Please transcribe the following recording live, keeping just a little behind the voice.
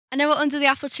I know at Under the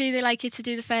Apple Tree they like you to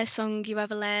do the first song you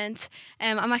ever learned.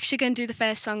 I'm actually going to do the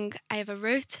first song I ever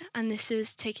wrote, and this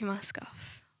is Take Your Mask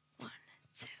Off. 1,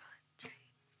 2, 3,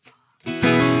 4.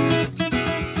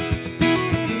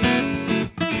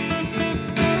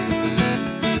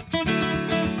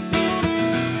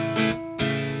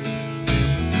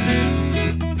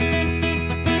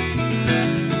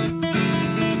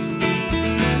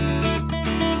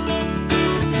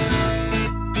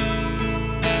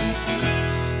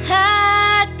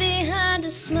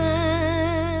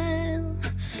 Smile,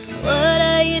 what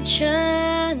are you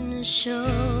trying to show?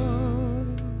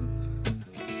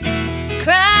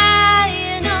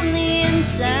 Crying on the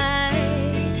inside,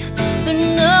 but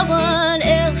no one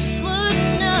else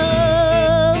would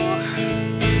know.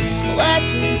 Why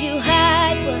do you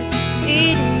hide what's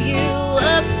eating you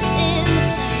up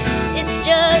inside? It's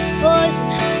just poison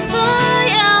for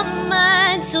your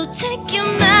mind. So take your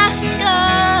mask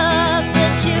off,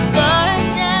 let your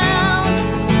guard down.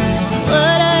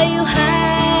 What are you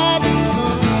hiding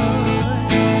for?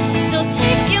 So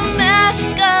take your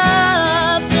mask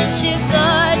off, let your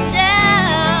guard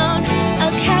down.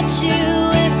 I'll catch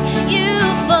you if you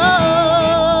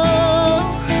fall.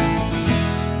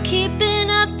 Keeping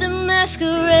up the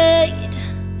masquerade,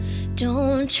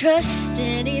 don't trust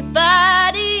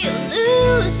anybody, you'll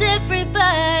lose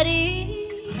everybody.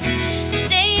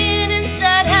 Staying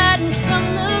inside, hiding from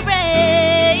the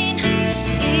rain,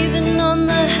 even on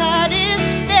the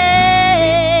hottest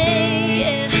day.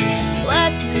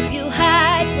 Why do you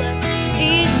hide what's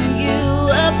eating you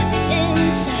up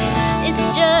inside? It's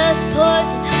just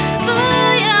poison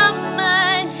for your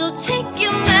mind. So take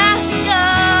your mask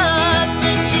off,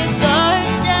 let your guard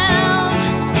down.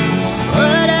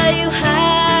 What are you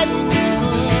hiding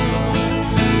for?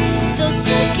 So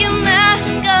take your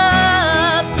mask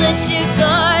off, let your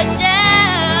guard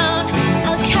down.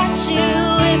 I'll catch you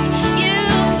if you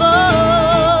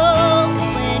fall.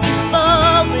 When you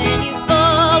fall, when you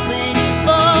fall, when you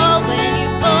fall, when you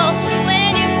fall,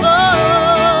 when you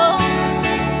fall.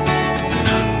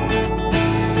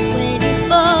 When you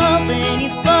fall, when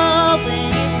you fall, when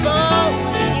you fall,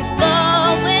 when you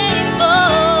fall, when you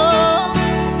fall.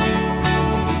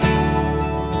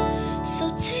 So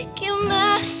take your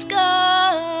mask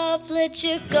off, let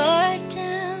your guard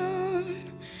down.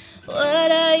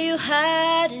 What are you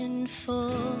hiding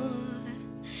for?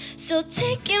 So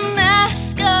take your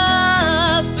mask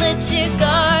off, let your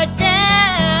guard down.